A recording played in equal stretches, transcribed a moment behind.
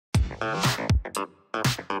Welcome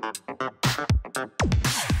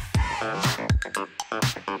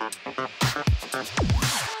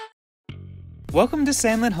to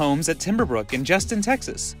Sandlin Homes at Timberbrook in Justin,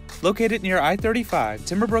 Texas. Located near I-35,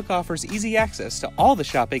 Timberbrook offers easy access to all the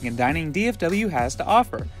shopping and dining DFW has to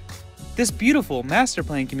offer. This beautiful master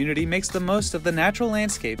plan community makes the most of the natural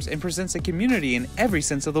landscapes and presents a community in every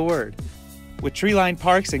sense of the word. With tree-lined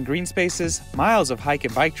parks and green spaces, miles of hike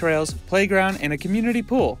and bike trails, playground, and a community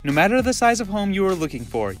pool, no matter the size of home you are looking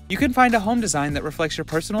for, you can find a home design that reflects your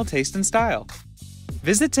personal taste and style.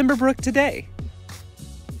 Visit Timberbrook today.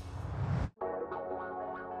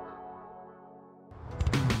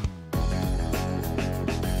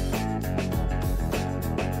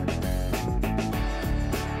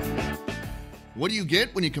 What do you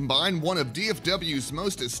get when you combine one of DFW's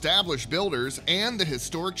most established builders and the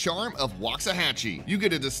historic charm of Waxahachie? You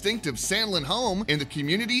get a distinctive Sandlin home in the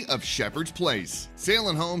community of Sheppard's Place.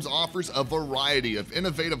 Sandlin Homes offers a variety of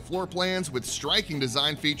innovative floor plans with striking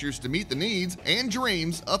design features to meet the needs and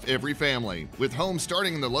dreams of every family. With homes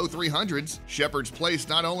starting in the low 300s, Sheppard's Place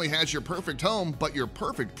not only has your perfect home, but your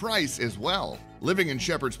perfect price as well. Living in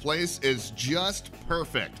Sheppard's Place is just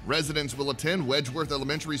perfect. Residents will attend Wedgeworth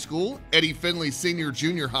Elementary School, Eddie Finley Senior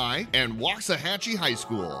Junior High, and Waxahachie High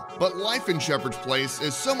School. But life in Sheppard's Place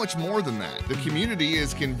is so much more than that. The community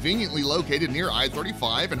is conveniently located near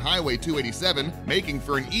I-35 and Highway 287, making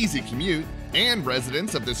for an easy commute. And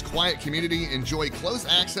residents of this quiet community enjoy close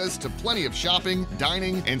access to plenty of shopping,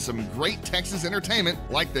 dining, and some great Texas entertainment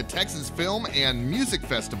like the Texas Film and Music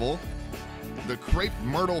Festival, the Crepe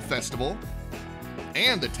Myrtle Festival,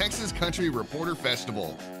 and the Texas Country Reporter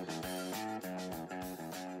Festival.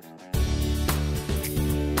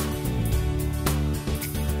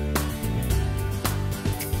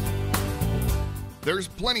 There's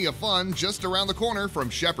plenty of fun just around the corner from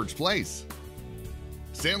Sheppard's Place.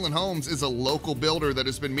 Sandlin Homes is a local builder that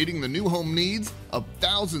has been meeting the new home needs of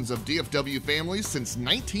thousands of DFW families since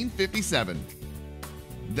 1957.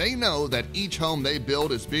 They know that each home they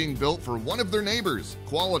build is being built for one of their neighbors.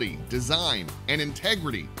 Quality, design, and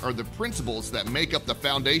integrity are the principles that make up the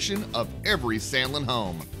foundation of every Sandlin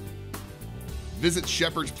home. Visit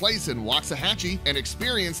Sheppard's Place in Waxahachie and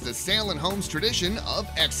experience the Sandlin Homes tradition of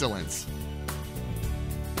excellence.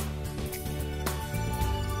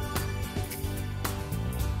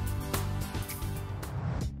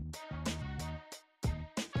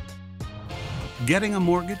 Getting a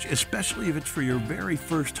mortgage, especially if it's for your very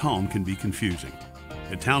first home, can be confusing.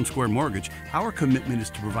 At Town Square Mortgage, our commitment is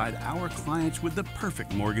to provide our clients with the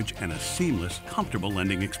perfect mortgage and a seamless, comfortable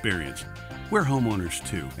lending experience. We're homeowners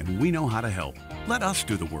too, and we know how to help. Let us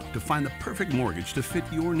do the work to find the perfect mortgage to fit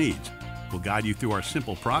your needs. We'll guide you through our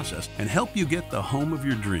simple process and help you get the home of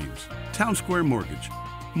your dreams. Town Square Mortgage.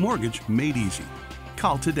 Mortgage made easy.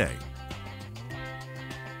 Call today.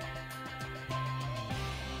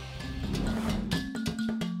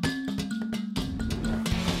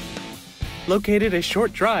 Located a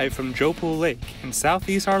short drive from Joe Pool Lake in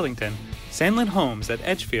southeast Arlington, Sandlin Homes at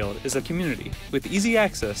Edgefield is a community with easy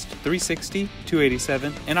access to 360,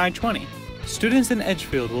 287, and I-20. Students in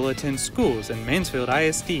Edgefield will attend schools in Mansfield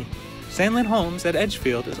ISD. Sandlin Homes at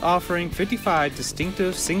Edgefield is offering 55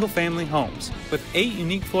 distinctive single-family homes with 8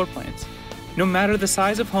 unique floor plans. No matter the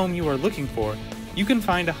size of home you are looking for, you can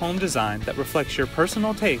find a home design that reflects your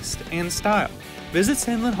personal taste and style. Visit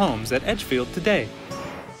Sandlin Homes at Edgefield today.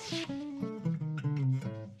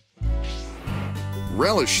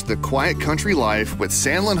 Relish the quiet country life with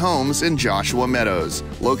Sandlin Homes in Joshua Meadows.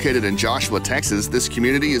 Located in Joshua, Texas, this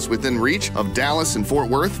community is within reach of Dallas and Fort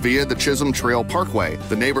Worth via the Chisholm Trail Parkway.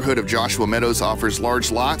 The neighborhood of Joshua Meadows offers large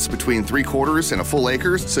lots between 3/4 and a full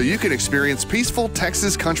acre, so you can experience peaceful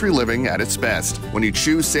Texas country living at its best. When you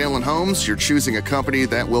choose Sandlin Homes, you're choosing a company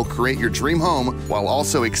that will create your dream home while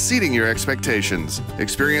also exceeding your expectations.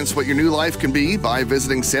 Experience what your new life can be by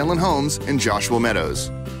visiting Sandlin Homes in Joshua Meadows.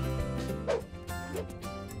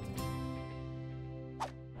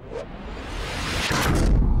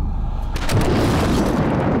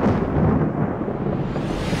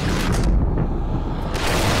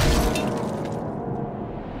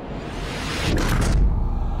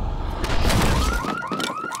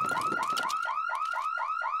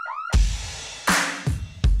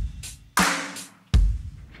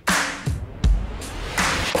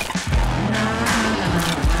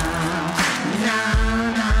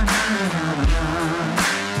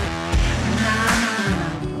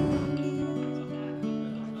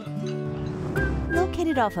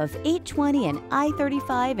 Off of 820 and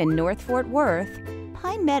I-35 in North Fort Worth,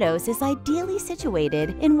 Pine Meadows is ideally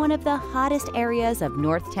situated in one of the hottest areas of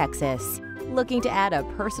North Texas. Looking to add a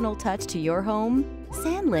personal touch to your home?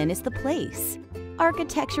 Sandlin is the place.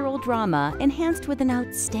 Architectural drama, enhanced with an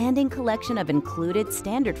outstanding collection of included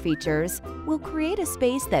standard features, will create a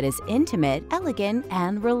space that is intimate, elegant,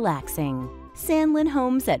 and relaxing. Sandlin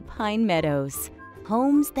Homes at Pine Meadows.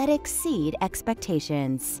 Homes that exceed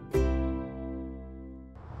expectations.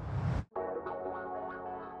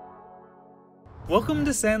 Welcome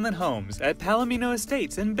to Sandlin Homes at Palomino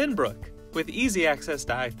Estates in Benbrook. With easy access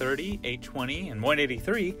to I-30, 820, and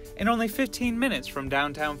 183, and only 15 minutes from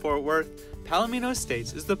downtown Fort Worth, Palomino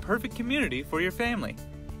Estates is the perfect community for your family.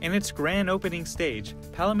 In its grand opening stage,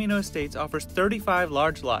 Palomino Estates offers 35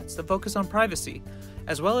 large lots that focus on privacy,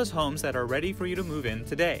 as well as homes that are ready for you to move in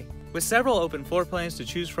today. With several open floor plans to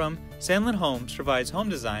choose from, Sandlin Homes provides home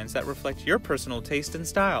designs that reflect your personal taste and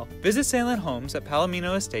style. Visit Sandlin Homes at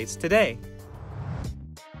Palomino Estates today.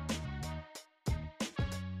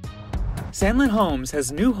 Sandlin Homes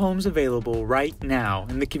has new homes available right now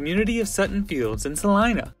in the community of Sutton Fields in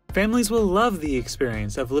Salina. Families will love the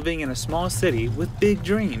experience of living in a small city with big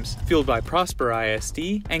dreams, fueled by Prosper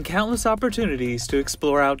ISD and countless opportunities to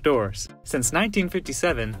explore outdoors. Since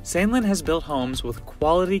 1957, Sandlin has built homes with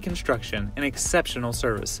quality construction and exceptional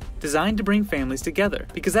service, designed to bring families together,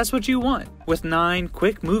 because that's what you want. With 9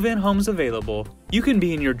 quick move-in homes available, you can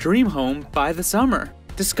be in your dream home by the summer.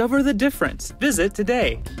 Discover the difference. Visit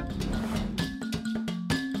today.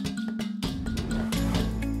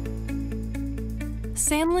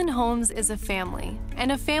 Sandlin Homes is a family,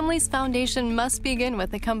 and a family's foundation must begin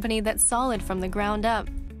with a company that's solid from the ground up.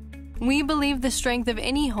 We believe the strength of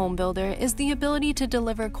any home builder is the ability to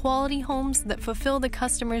deliver quality homes that fulfill the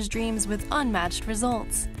customer's dreams with unmatched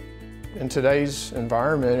results. In today's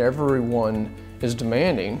environment, everyone is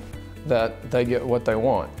demanding that they get what they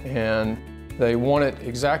want, and they want it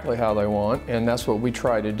exactly how they want, and that's what we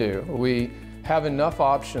try to do. We have enough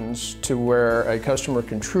options to where a customer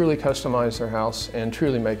can truly customize their house and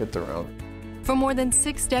truly make it their own. For more than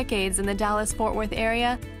 6 decades in the Dallas-Fort Worth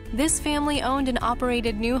area, this family-owned and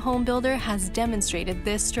operated new home builder has demonstrated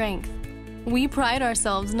this strength. We pride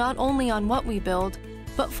ourselves not only on what we build,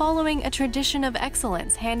 but following a tradition of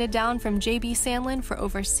excellence handed down from J.B. Sandlin for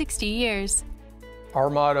over 60 years.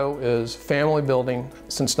 Our motto is family building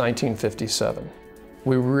since 1957.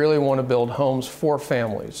 We really want to build homes for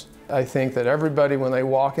families. I think that everybody, when they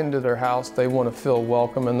walk into their house, they want to feel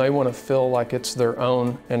welcome and they want to feel like it's their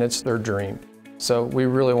own and it's their dream. So we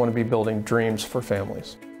really want to be building dreams for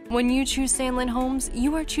families. When you choose Sandlin Homes,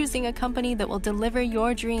 you are choosing a company that will deliver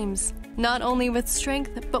your dreams, not only with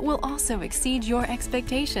strength, but will also exceed your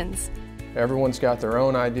expectations. Everyone's got their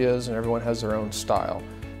own ideas and everyone has their own style.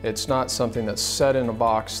 It's not something that's set in a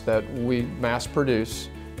box that we mass produce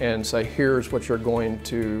and say, here's what you're going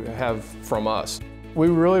to have from us. We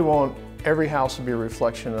really want every house to be a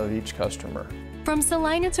reflection of each customer. From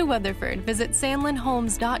Salina to Weatherford, visit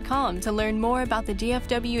sandlinhomes.com to learn more about the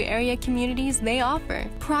DFW area communities they offer.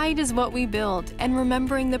 Pride is what we build, and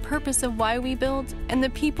remembering the purpose of why we build and the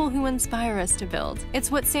people who inspire us to build. It's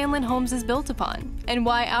what Sandlin Homes is built upon, and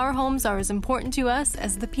why our homes are as important to us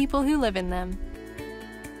as the people who live in them.